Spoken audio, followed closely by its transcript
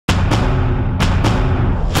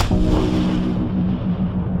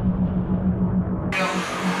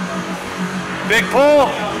Big pull.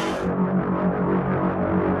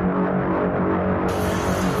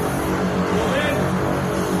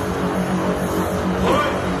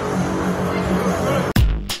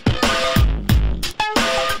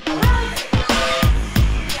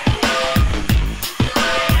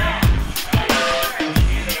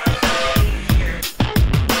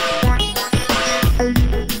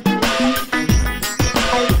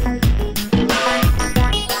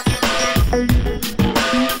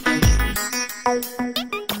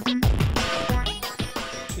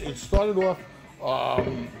 It started off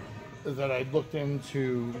that I looked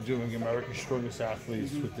into doing America's Strongest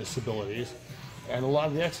Athletes with Disabilities, and a lot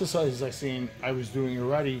of the exercises I seen I was doing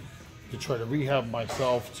already to try to rehab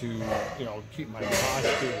myself to, you know, keep my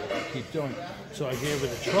posture, keep doing. So I gave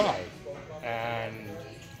it a try, and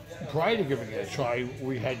prior to giving it a try,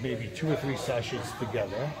 we had maybe 2 or 3 sessions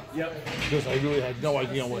together. Yep. Because I really had no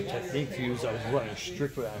idea what technique to use. I was running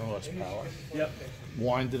strictly on horsepower. Yep.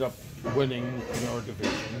 Winded up winning in our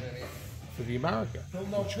division for the America,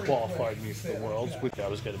 which qualified me for the Worlds, which I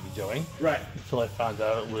was going to be doing. Right. Until I found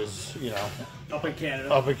out it was, you know, Up in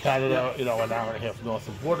Canada. up in Canada, Yep. you know, an hour and a half north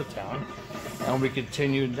of Watertown. And we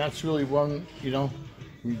continued. And that's really when, you know,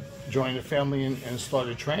 we joined the family and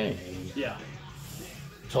started training. And Yeah.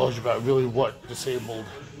 told you about really what disabled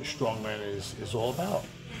strongman is all about.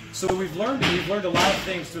 So we've learned a lot of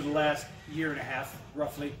things through the last year and a half,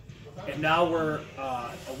 roughly, and now we're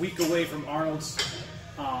a week away from Arnold's,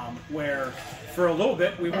 where for a little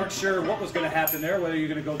bit we weren't sure what was going to happen there, whether you're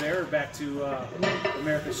going to go there or back to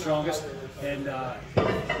America's Strongest, and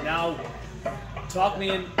now talk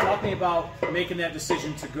me about making that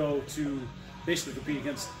decision to go to basically compete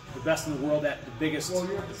against the best in the world at the biggest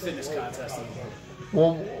fitness contest in the world.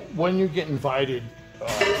 Well, when you get invited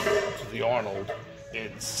to the Arnold,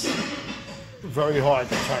 it's very hard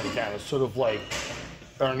to turn it down. It's sort of like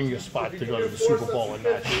earning your spot to go to the Super Bowl and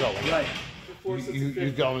not show. Right.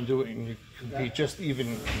 You go and do it and you compete. Just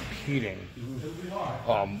even competing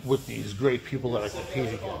with these great people that I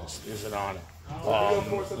compete against is an honor.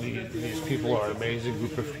 These people are an amazing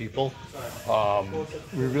group of people.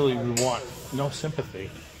 We want no sympathy.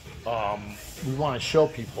 We want to show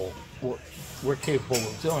people what we're capable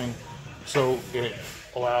of doing, so it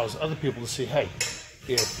allows other people to see, hey,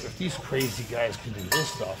 if these crazy guys can do this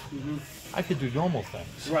stuff, I could do normal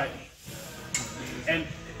things. Right. And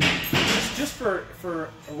just for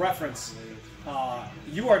a reference,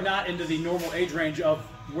 you are not into the normal age range of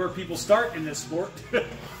where people start in this sport.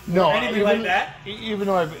 No, anything like that. Even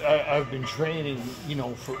though I've been training, you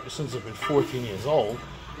know, since I've been 14 years old.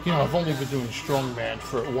 You know, I've only been doing strongman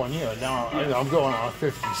for 1 year. Now you know, I'm going on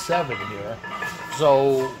 57 here.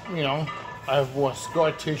 So, you know, I have more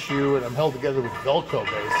scar tissue and I'm held together with Velcro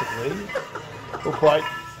basically. But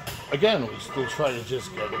again, we still try to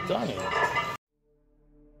just get it done.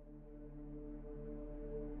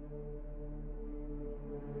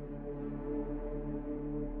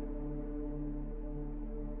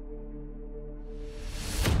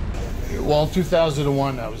 Well, in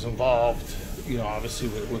 2001, I was involved, you know, obviously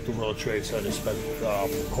with the World Trade Center. I spent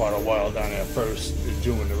quite a while down there, first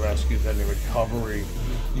doing the rescue, then the recovery,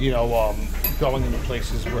 you know, going into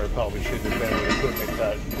places where I probably shouldn't have been with equipment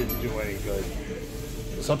that didn't do any good.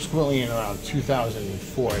 Subsequently, in around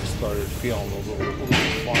 2004, I started feeling a little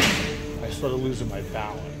funny. I started losing my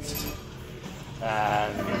balance,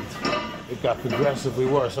 and it got progressively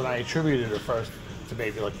worse, and I attributed it first to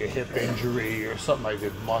maybe like a hip injury or something I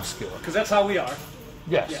did muscular. Because that's how we are.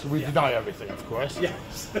 Yes, we deny everything, of course.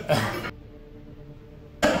 Yes.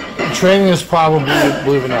 Training has probably,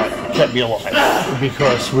 believe it or not, kept me alive,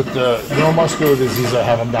 because with the neuromuscular disease I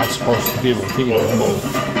have, I'm not supposed to be able to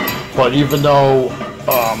move. But even though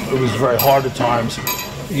it was very hard at times,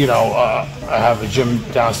 you know, I have a gym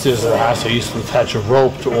downstairs at the house. I used to attach a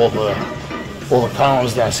rope to all the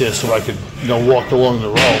columns downstairs so I could, you know, walk along the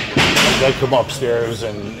rope. I'd come upstairs,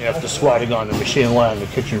 and after squatting on the machine, lay on the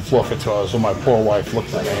kitchen floor for 2 hours, when my poor wife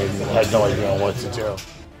looked at me and had no idea what to do.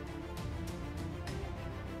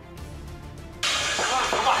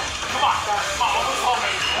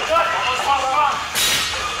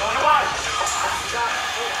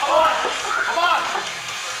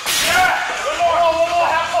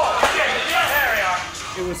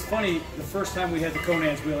 It was funny the first time we had the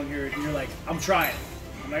Conan's wheel in here, and you're like, I'm trying.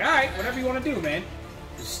 I'm like, all right, whatever you want to do, man.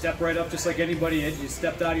 Just step right up just like anybody did. You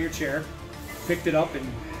stepped out of your chair, picked it up, and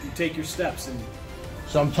you take your steps. And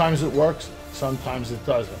sometimes it works, sometimes it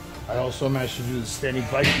doesn't. I also managed to do the standing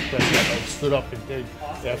bike because I stood up and did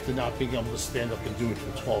after not being able to stand up and do it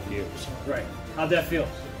for 12 years. Right. How'd that feel?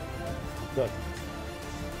 Good.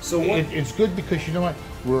 So what? It's good because, you know what,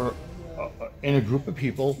 we're in a group of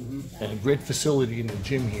people and a great facility in the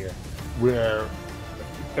gym here where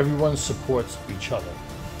everyone supports each other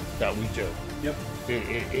that we do. Yep.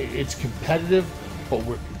 It's competitive, but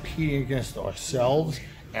we're competing against ourselves,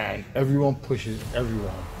 and everyone pushes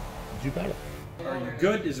everyone to do better. Are you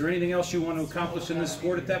good? Is there anything else you want to accomplish in this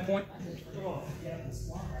sport at that point?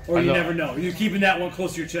 Or you never know? You're keeping that one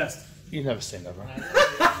close to your chest? You never say never.